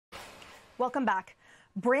Welcome back.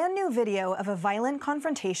 Brand new video of a violent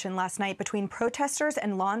confrontation last night between protesters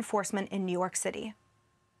and law enforcement in New York City.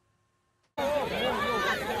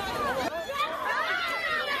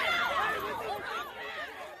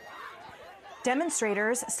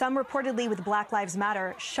 Demonstrators, some reportedly with Black Lives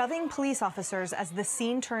Matter, shoving police officers as the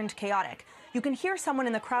scene turned chaotic. You can hear someone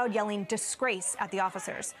in the crowd yelling "disgrace" at the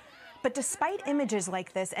officers. But despite images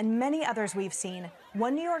like this and many others we've seen,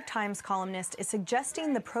 one New York Times columnist is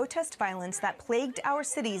suggesting the protest violence that plagued our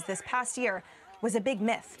cities this past year was a big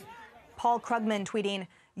myth. Paul Krugman tweeting,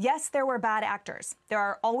 "Yes, there were bad actors. There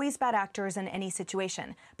are always bad actors in any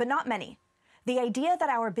situation, but not many. The idea that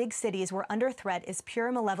our big cities were under threat is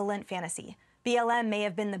pure malevolent fantasy. BLM may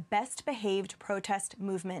have been the best behaved protest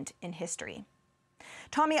movement in history."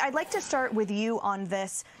 Tommy, I'd like to start with you on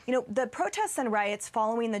this. You know, the protests and riots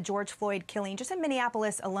following the George Floyd killing, just in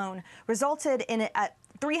Minneapolis alone, resulted in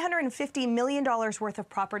 $350 million worth of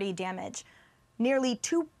property damage, nearly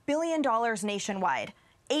 $2 billion nationwide,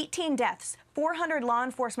 18 deaths, 400 law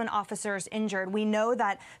enforcement officers injured. We know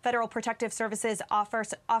that Federal Protective Services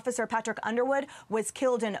Officer Patrick Underwood was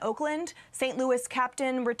killed in Oakland. St. Louis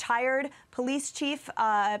Captain retired. Police Chief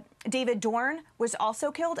David Dorn was also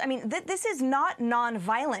killed. I mean, this is not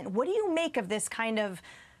nonviolent. What do you make of this kind of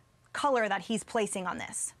color that he's placing on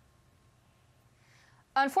this?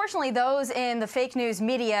 Unfortunately, those in the fake news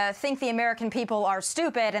media think the American people are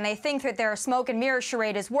stupid, and they think that their smoke and mirror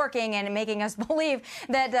charade is working and making us believe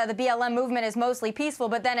that the BLM movement is mostly peaceful.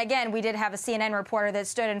 But then again, we did have a CNN reporter that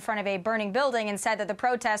stood in front of a burning building and said that the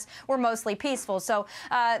protests were mostly peaceful. So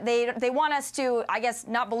they want us to, I guess,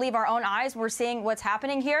 not believe our own eyes. We're seeing what's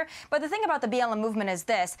happening here. But the thing about the BLM movement is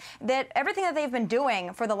this, that everything that they've been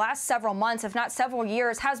doing for the last several months, if not several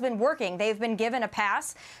years, has been working. They've been given a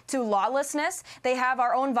pass to lawlessness. They have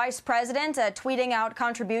our own vice president tweeting out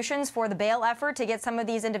contributions for the bail effort to get some of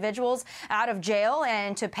these individuals out of jail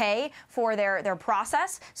and to pay for their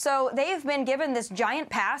process. So they've been given this giant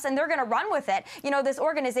pass, and they're going to run with it. You know, this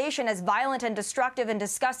organization, as violent and destructive and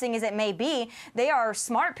disgusting as it may be, they are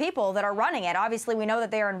smart people that are running it. Obviously, we know that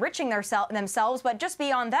they are enriching themselves, but just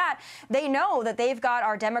beyond that, they know that they've got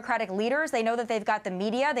our Democratic leaders. They know that they've got the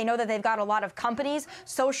media. They know that they've got a lot of companies,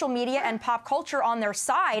 social media, and pop culture on their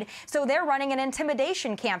side. So they're running an intimidation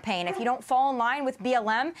campaign. If you don't fall in line with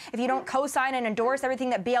BLM, if you don't co-sign and endorse everything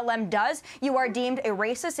that BLM does, you are deemed a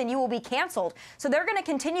racist and you will be canceled. So they're going to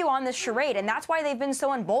continue on this charade, and that's why they've been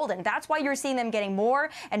so emboldened. That's why you're seeing them getting more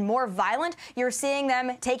and more violent. You're seeing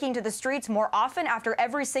them taking to the streets more often after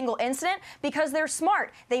every single incident because they're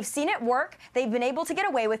smart. They've seen it work. They've been able to get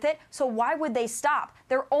away with it. So why would they stop?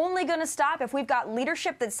 They're only going to stop if we've got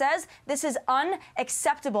leadership that says this is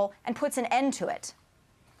unacceptable and puts an end to it.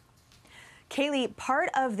 Kaylee, part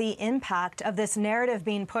of the impact of this narrative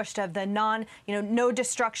being pushed of the no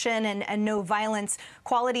destruction and no violence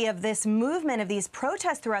quality of this movement, of these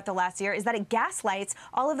protests throughout the last year, is that it gaslights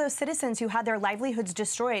all of those citizens who had their livelihoods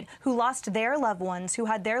destroyed, who lost their loved ones, who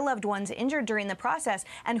had their loved ones injured during the process.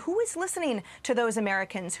 And who is listening to those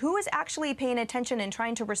Americans? Who is actually paying attention and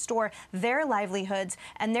trying to restore their livelihoods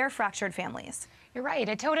and their fractured families? You're right.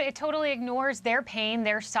 It totally ignores their pain,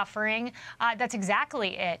 their suffering. That's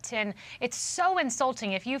exactly it. And it's so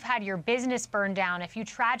insulting if you've had your business burned down, if you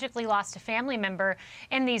tragically lost a family member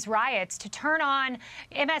in these riots, to turn on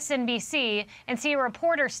MSNBC and see a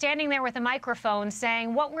reporter standing there with a microphone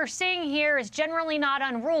saying, what we're seeing here is generally not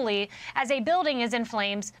unruly, as a building is in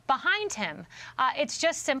flames behind him. It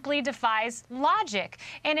just simply defies logic.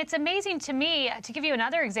 And it's amazing to me, to give you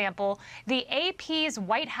another example, the AP's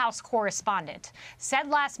White House correspondent said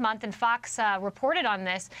last month, and Fox reported on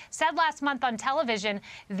this, said last month on television,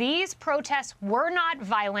 these protests were not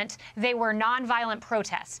violent. They were nonviolent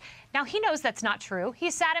protests. Now, he knows that's not true. He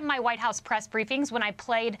sat in my White House press briefings when I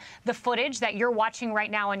played the footage that you're watching right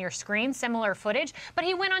now on your screen, similar footage, but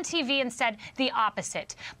he went on TV and said the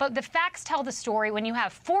opposite. But the facts tell the story when you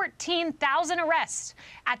have 14,000 arrests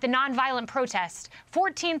at the nonviolent protest,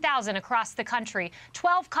 14,000 across the country,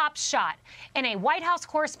 12 cops shot, and a White House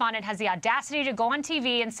correspondent has the audacity to go on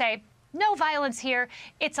TV and say, no violence here.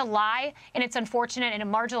 It's a lie, and it's unfortunate, and it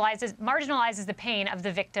marginalizes the pain of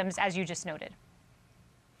the victims, as you just noted.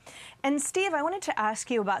 And Steve, I wanted to ask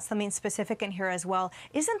you about something specific in here as well.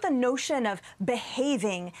 Isn't the notion of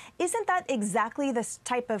behaving, isn't that exactly this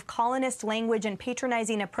type of colonist language and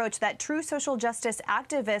patronizing approach that true social justice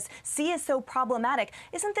activists see as so problematic?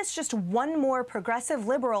 Isn't this just one more progressive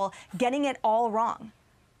liberal getting it all wrong?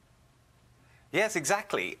 Yes,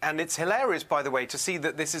 exactly. And it's hilarious, by the way, to see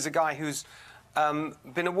that this is a guy who's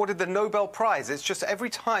been awarded the Nobel Prize. It's just every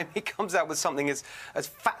time he comes out with something as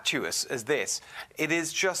fatuous as this, it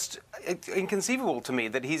is just inconceivable to me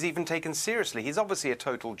that he's even taken seriously. He's obviously a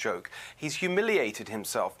total joke. He's humiliated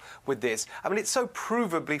himself with this. I mean, it's so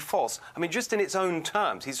provably false. I mean, just in its own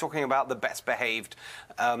terms, he's talking about the best behaved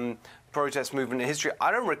protest movement in history.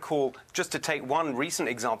 I don't recall, just to take one recent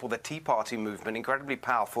example, the Tea Party movement, incredibly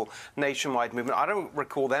powerful nationwide movement. I don't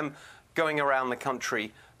recall them going around the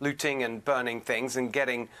country looting and burning things and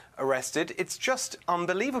getting arrested. It's just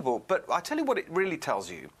unbelievable. But I tell you what it really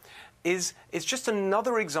tells you is it's just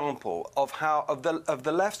another example of how of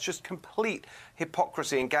the left's just complete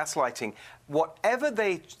hypocrisy and gaslighting. Whatever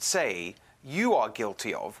they say you are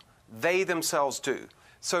guilty of, they themselves do.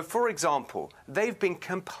 So, for example, they've been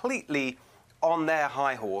completely on their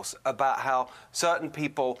high horse about how certain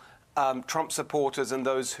people, Trump supporters and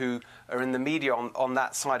those who are in the media on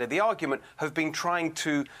that side of the argument, have been trying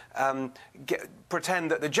to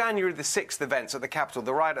pretend that the January the 6th events at the Capitol,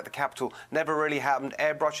 the riot at the Capitol, never really happened,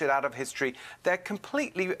 airbrush it out of history. They're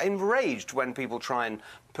completely enraged when people try and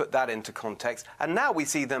put that into context. And now we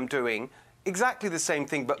see them doing exactly the same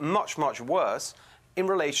thing, but much, much worse, in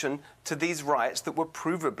relation to these riots that were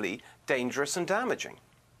provably dangerous and damaging.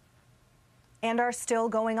 And are still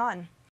going on.